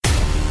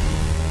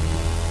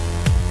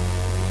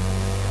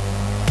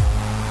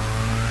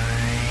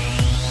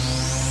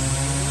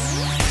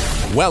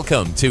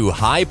Welcome to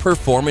High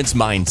Performance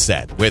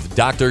Mindset with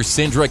Dr.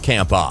 Cindra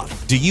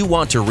Kamphoff. Do you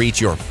want to reach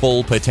your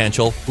full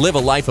potential? Live a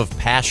life of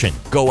passion.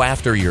 Go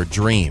after your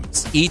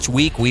dreams. Each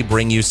week, we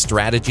bring you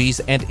strategies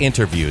and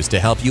interviews to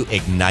help you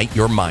ignite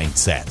your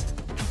mindset.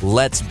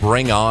 Let's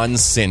bring on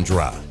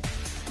Cindra.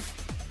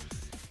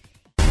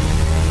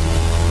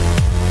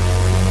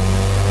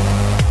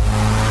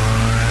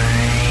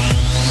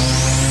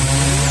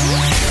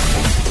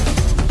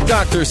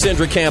 Dr.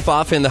 Cindra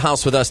Kamphoff in the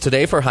house with us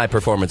today for High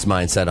Performance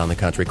Mindset on the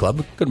Country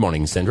Club. Good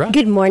morning, Cindra.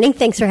 Good morning.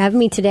 Thanks for having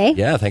me today.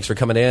 Yeah, thanks for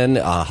coming in.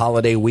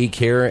 Holiday week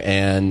here,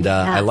 and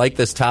I like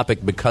this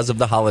topic because of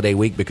the holiday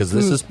week, because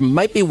this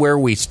might be where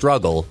we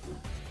struggle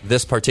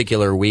this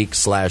particular week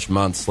 /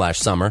 month /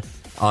 summer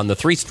on the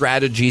 3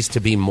 strategies to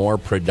be more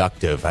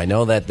productive. I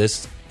know that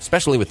this,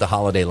 especially with the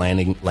holiday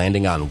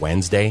landing on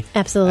Wednesday.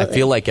 Absolutely. I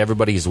feel like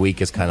everybody's week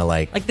is kind of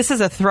like this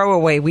is a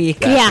throwaway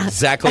week. That's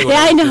exactly what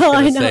I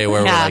know. Say,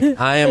 where we're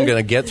like, I am going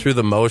to get through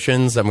the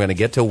motions. I'm going to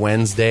get to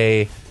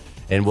Wednesday,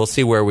 and we'll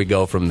see where we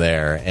go from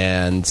there.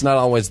 And it's not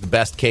always the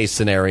best case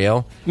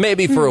scenario.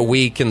 Maybe for a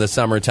week in the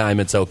summertime,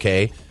 it's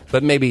okay,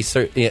 but maybe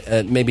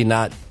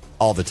not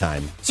all the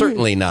time.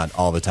 Certainly not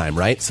all the time,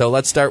 right? So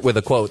let's start with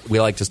a quote.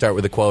 We like to start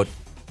with a quote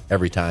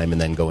every time and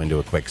then go into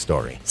a quick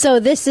story. So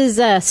this is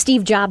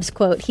Steve Jobs'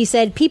 quote. He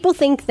said, "People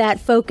think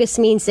that focus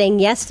means saying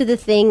yes to the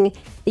thing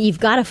that you've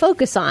got to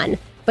focus on,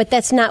 but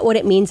that's not what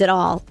it means at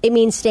all. It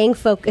means staying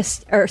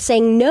focused or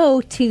saying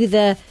no to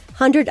the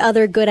 100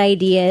 other good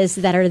ideas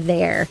that are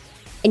there.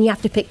 And you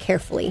have to pick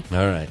carefully." All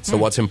right. So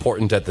what's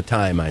important at the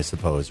time, I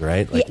suppose,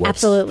 right? Like what's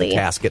absolutely. the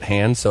task at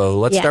hand. So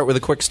let's start with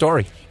a quick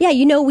story. Yeah,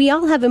 we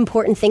all have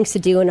important things to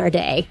do in our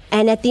day.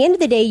 And at the end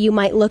of the day, you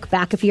might look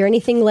back, if you're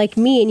anything like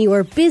me, and you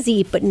are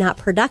busy but not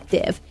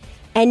productive.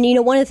 And,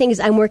 one of the things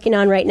I'm working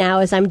on right now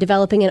is I'm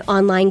developing an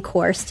online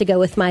course to go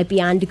with my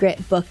Beyond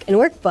Grit book and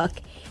workbook.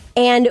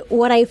 And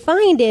what I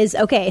find is,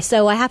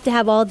 so I have to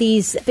have all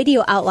these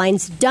video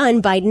outlines done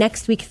by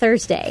next week,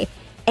 Thursday.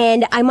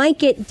 And I might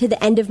get to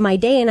the end of my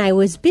day and I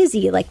was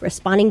busy, like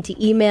responding to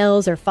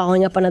emails or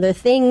following up on other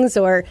things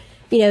or,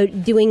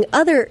 doing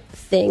other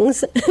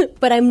things,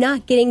 but I'm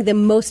not getting the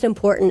most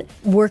important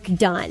work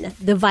done,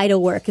 the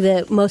vital work,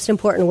 the most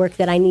important work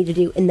that I need to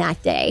do in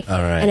that day. All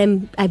right.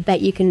 And I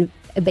bet you can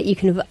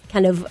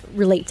kind of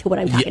relate to what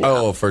I'm talking about.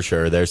 Oh, for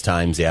sure. There's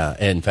times, yeah.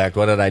 In fact,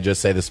 what did I just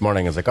say this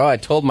morning? I was like, I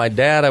told my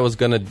dad I was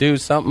going to do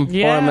something for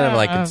him. And I'm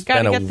like, it's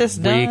been a week.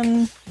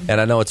 Done. And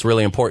I know it's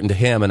really important to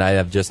him, and I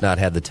have just not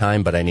had the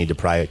time, but I need to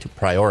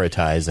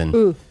prioritize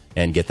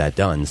and get that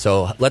done.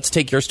 So let's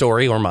take your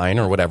story or mine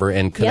or whatever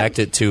and connect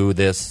it to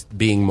this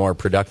being more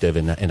productive.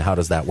 And how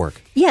does that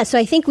work? Yeah, so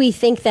I think we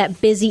think that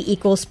busy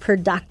equals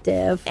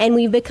productive, and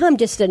we've become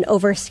just an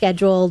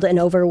overscheduled and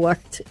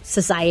overworked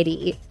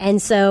society.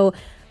 And so,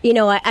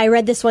 I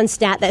read this one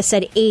stat that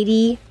said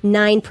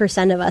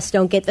 89% of us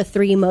don't get the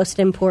 3 most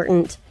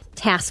important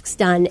tasks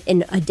done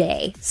in a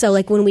day. So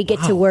like when we get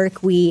to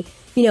work, we,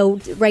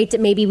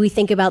 maybe we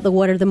think about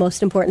what are the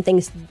most important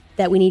things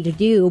that we need to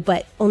do,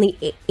 but only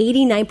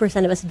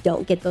 89% of us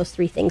don't get those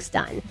 3 things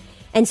done.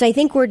 And so I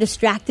think we're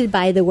distracted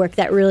by the work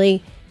that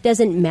really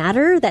doesn't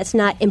matter, that's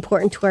not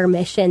important to our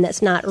mission,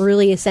 that's not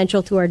really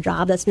essential to our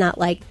job, that's not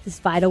like this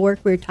vital work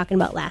we were talking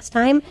about last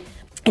time.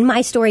 And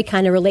my story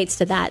kind of relates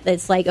to that.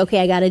 It's like,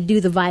 I got to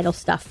do the vital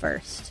stuff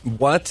first.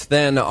 What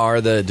then are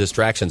the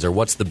distractions, or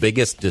what's the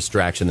biggest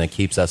distraction that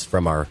keeps us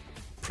from our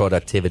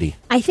productivity?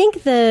 I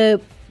think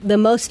the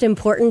most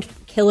important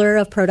killer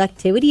of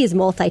productivity is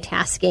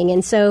multitasking.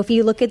 And so if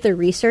you look at the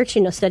research,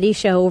 studies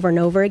show over and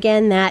over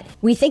again that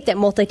we think that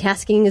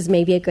multitasking is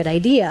maybe a good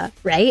idea,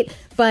 right?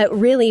 But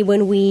really,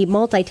 when we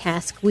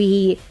multitask,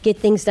 we get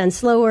things done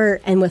slower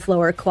and with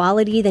lower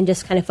quality than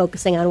just kind of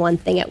focusing on one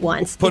thing at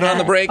once. Put on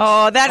the brakes.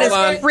 Oh, that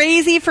is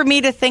crazy for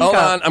me to think of.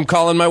 Hold on, I'm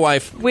calling my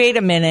wife. Wait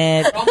a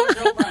minute.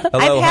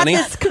 Hello, I've had honey.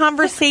 this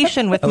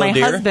conversation with my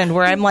dear. husband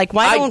where I'm like,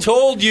 I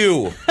told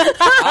you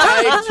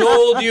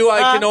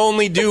I can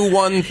only do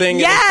one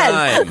thing at a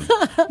time.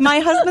 My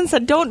husband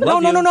said, no.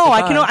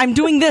 I'm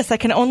doing this. I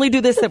can only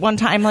do this at one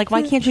time. I'm like,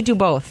 why can't you do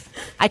both?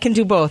 I can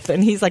do both.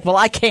 And he's like, well,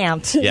 I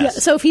can't. Yes. Yeah,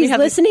 so if he's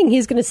listening,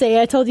 he's going to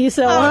say, I told you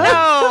so.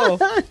 Oh,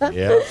 no.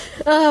 Yeah.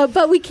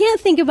 But we can't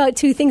think about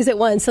 2 things at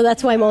once. So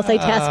that's why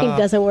multitasking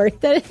doesn't work.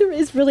 That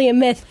is really a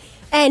myth.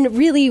 And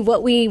really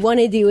what we want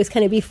to do is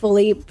kind of be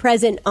fully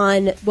present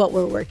on what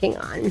we're working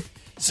on.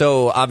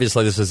 So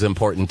obviously this is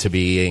important to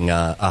being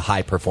a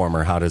high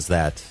performer. How does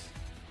that...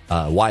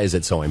 why is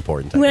it so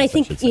important? When I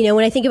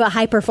think about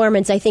high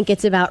performance, I think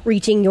it's about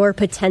reaching your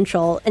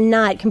potential and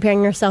not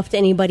comparing yourself to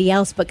anybody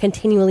else, but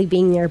continually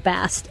being your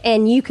best.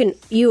 And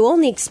you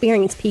only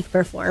experience peak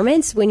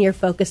performance when you're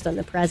focused on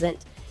the present.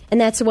 And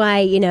that's why,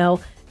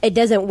 it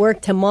doesn't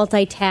work to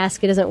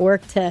multitask. It doesn't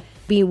work to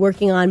be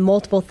working on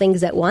multiple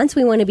things at once.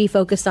 We want to be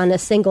focused on a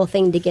single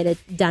thing to get it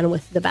done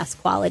with the best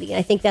quality. And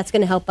I think that's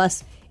going to help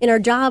us in our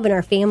job and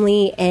our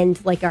family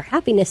and like our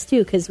happiness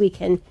too, because we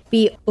can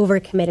be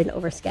overcommitted and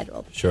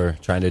overscheduled. Sure.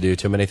 Trying to do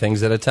too many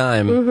things at a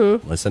time.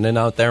 Listening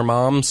out there,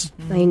 moms.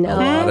 I know. A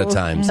lot of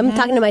times. I'm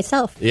talking to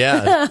myself.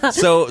 Yeah.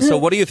 So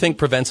what do you think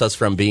prevents us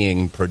from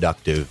being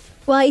productive?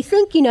 Well, I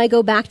think, I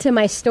go back to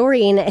my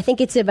story, and I think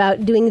it's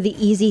about doing the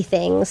easy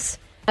things.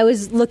 I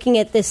was looking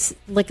at this,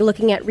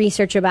 looking at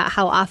research about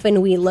how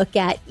often we look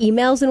at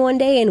emails in one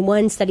day, and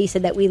one study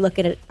said that we look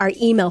at our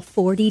email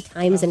 40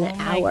 times in an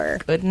hour.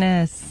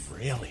 Goodness.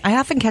 Really? I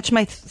often catch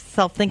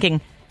myself thinking,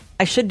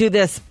 I should do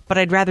this, but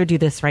I'd rather do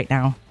this right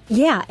now.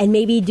 Yeah, and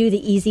maybe do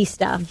the easy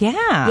stuff. Yeah.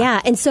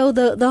 Yeah, and so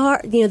the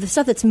hard, the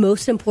stuff that's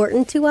most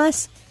important to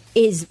us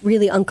is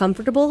really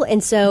uncomfortable,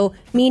 and so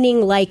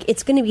meaning like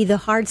it's going to be the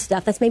hard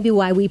stuff. That's maybe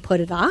why we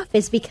put it off,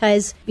 is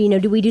because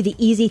do we do the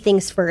easy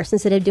things first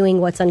instead of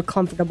doing what's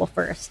uncomfortable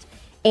first?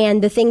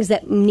 And the things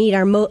that need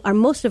our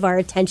most of our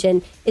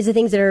attention is the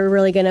things that are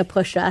really going to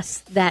push us,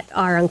 that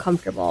are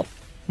uncomfortable.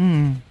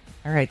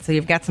 All right, so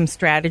you've got some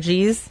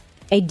strategies.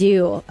 I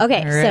do.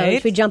 Okay, All so right.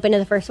 should we jump into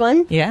the first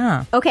one?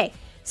 Yeah. Okay,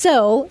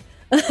 so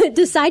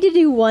decide to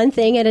do one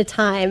thing at a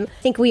time.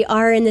 I think we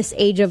are in this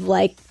age of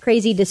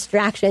crazy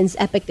distractions,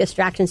 epic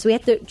distractions. So we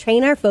have to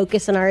train our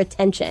focus and our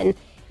attention.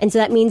 And so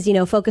that means,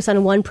 focus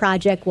on one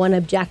project, one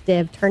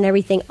objective, turn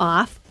everything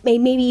off,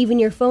 maybe even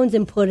your phones,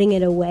 and putting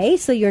it away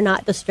so you're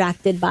not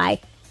distracted by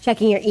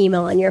checking your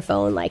email on your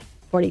phone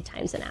 40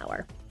 times an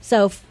hour.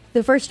 So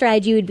the first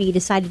strategy would be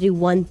decide to do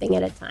one thing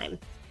at a time.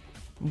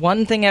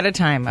 One thing at a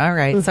time. All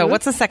right. So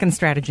what's the second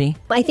strategy?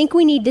 I think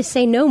we need to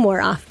say no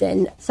more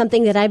often,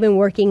 something that I've been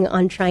working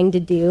on trying to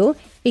do,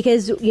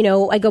 because,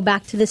 I go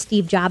back to the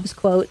Steve Jobs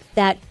quote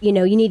that, you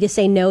need to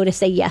say no to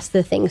say yes to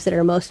the things that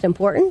are most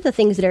important, the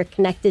things that are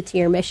connected to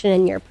your mission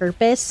and your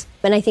purpose.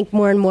 And I think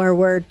more and more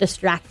we're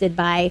distracted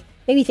by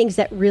maybe things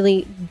that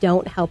really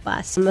don't help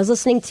us. I was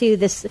listening to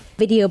this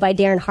video by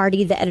Darren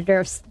Hardy, the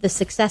editor of the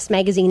Success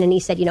magazine, and he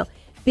said,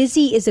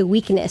 busy is a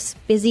weakness.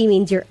 Busy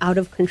means you're out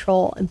of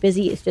control, and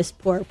busy is just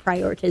poor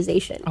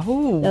prioritization.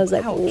 Oh, I was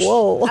like, ouch.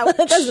 whoa.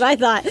 That's what I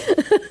thought.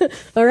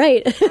 All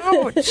right.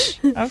 Ouch.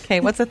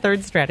 Okay, what's the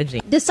third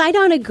strategy? Decide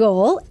on a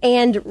goal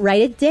and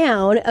write it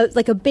down,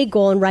 like a big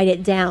goal, and write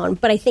it down.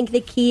 But I think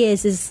the key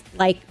is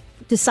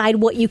decide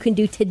what you can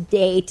do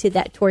today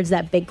towards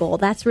that big goal.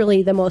 That's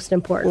really the most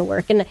important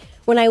work. And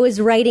when I was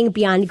writing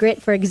Beyond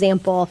Grit, for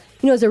example,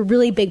 it was a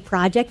really big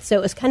project, so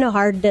it was kind of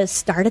hard to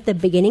start at the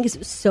beginning because it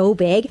was so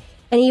big.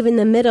 And even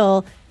the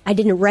middle, I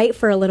didn't write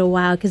for a little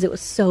while because it was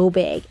so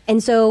big.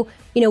 And so,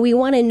 we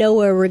want to know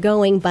where we're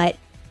going, but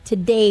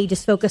today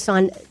just focus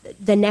on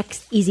the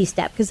next easy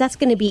step, because that's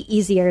going to be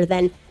easier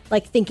than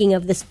thinking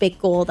of this big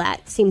goal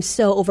that seems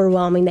so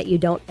overwhelming that you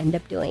don't end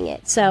up doing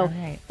it. So right.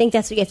 I think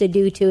that's what you have to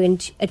do to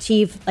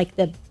achieve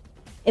the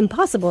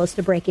impossible, is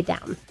to break it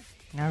down.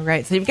 All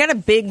right. So you've got a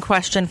big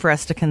question for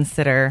us to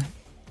consider,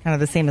 kind of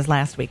the same as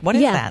last week. What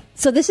is that?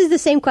 So this is the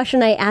same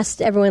question I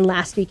asked everyone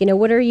last week.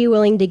 What are you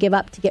willing to give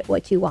up to get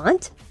what you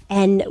want?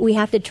 And we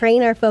have to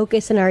train our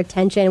focus and our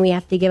attention. We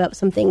have to give up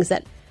some things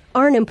that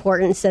aren't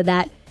important so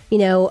that,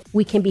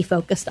 we can be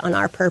focused on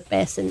our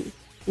purpose and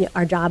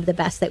our job the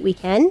best that we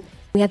can.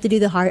 We have to do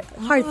the hard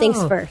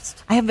things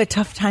first. I have a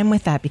tough time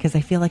with that because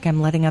I feel like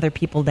I'm letting other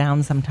people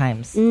down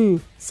sometimes.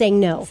 Saying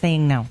no.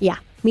 Saying no. Yeah,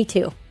 me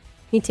too.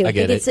 I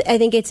get I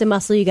think it's a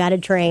muscle you got to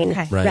train,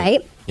 Okay.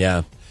 right?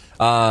 Yeah.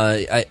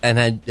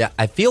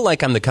 I feel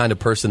like I'm the kind of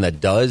person that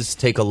does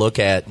take a look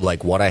at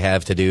what I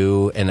have to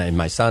do, and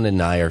my son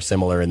and I are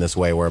similar in this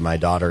way, where my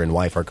daughter and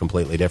wife are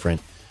completely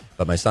different.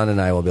 But my son and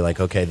I will be like,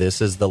 okay,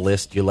 this is the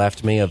list you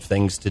left me of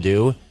things to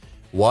do.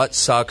 What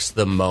sucks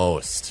the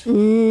most?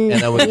 And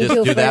then we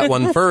just do that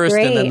one first,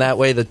 and then that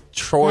way the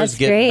chores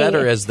get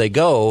better as they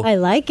go. I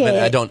like it.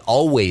 I don't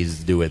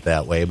always do it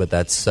that way, but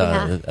that's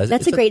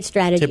that's a great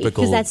strategy,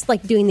 because that's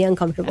doing the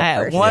uncomfortable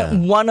first.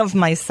 One of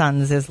my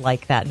sons is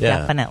like that,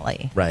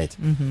 definitely. Right.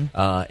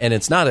 And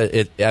it's not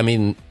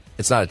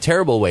it's not a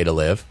terrible way to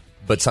live,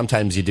 but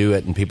sometimes you do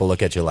it and people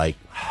look at you like,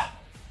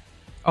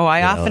 oh,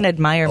 I often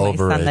admire my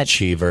son that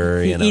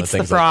overachiever, he eats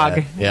things the frog.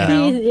 like that.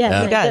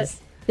 Yeah, he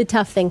does. The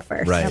tough thing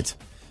first. Right. Yep.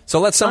 So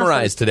let's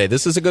summarize today.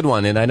 This is a good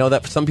one. And I know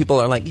that some people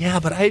are like, yeah,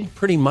 but I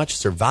pretty much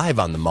survive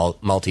on the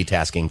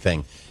multitasking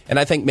thing. And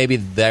I think maybe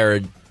they're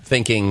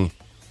thinking,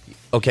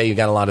 okay, you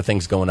got a lot of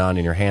things going on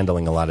and you're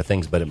handling a lot of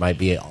things, but it might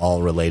be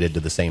all related to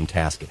the same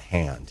task at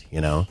hand,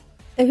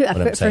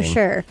 For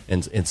sure.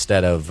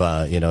 Instead of,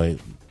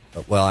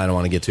 well, I don't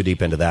want to get too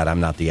deep into that. I'm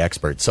not the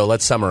expert. So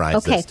let's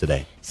summarize this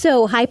today.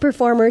 So high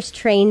performers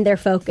train their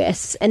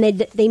focus, and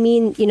they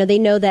mean, they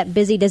know that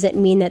busy doesn't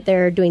mean that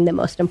they're doing the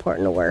most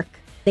important work.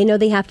 They know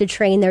they have to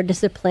train their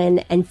discipline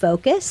and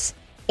focus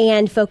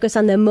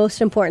on the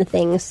most important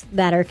things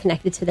that are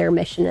connected to their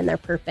mission and their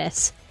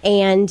purpose.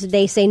 And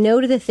they say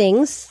no to the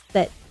things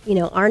that,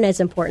 aren't as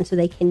important, so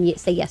they can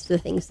say yes to the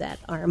things that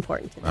are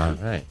important to them.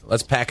 All right.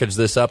 Let's package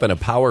this up in a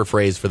power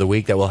phrase for the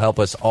week that will help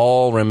us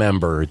all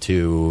remember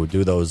to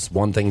do those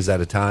one things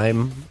at a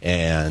time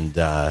and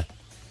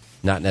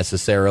not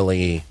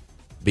necessarily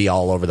be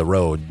all over the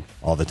road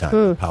all the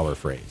time. Power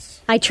phrase.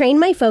 I train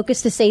my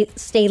focus to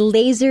stay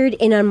lasered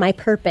in on my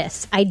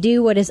purpose. I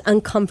do what is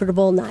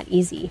uncomfortable, not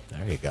easy.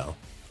 There you go.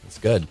 That's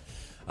good.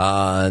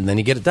 And then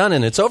you get it done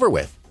and it's over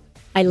with.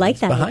 I like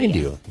that. Behind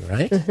you,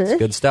 right? It's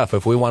good stuff.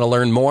 If we want to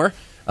learn more,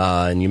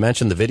 and you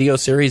mentioned the video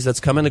series that's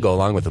coming to go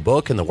along with the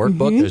book and the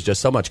workbook, there's just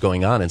so much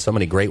going on and so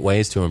many great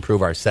ways to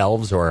improve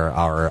ourselves or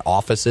our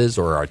offices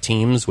or our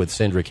teams with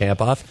Cindra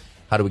Kamphoff.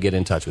 How do we get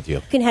in touch with you?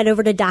 You can head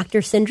over to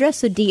Dr. Cindra,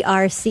 so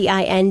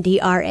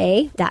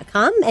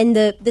DrCindra.com. And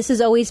this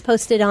is always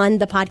posted on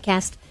the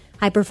podcast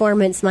High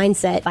Performance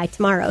Mindset by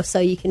tomorrow, so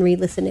you can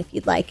re-listen if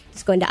you'd like.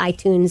 Just go into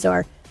iTunes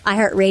or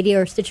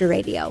iHeartRadio or Stitcher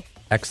Radio.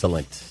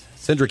 Excellent.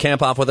 Cindra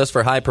Kamphoff with us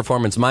for High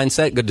Performance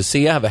Mindset. Good to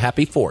see you. Have a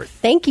happy 4th.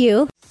 Thank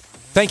you.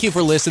 Thank you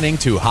for listening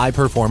to High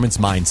Performance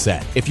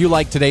Mindset. If you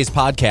like today's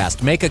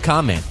podcast, make a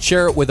comment,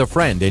 share it with a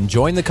friend, and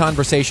join the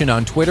conversation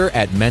on Twitter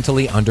at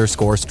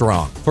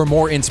mentally_strong. For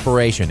more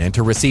inspiration and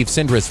to receive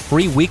Cindra's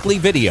free weekly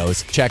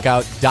videos, check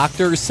out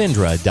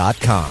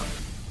drcindra.com.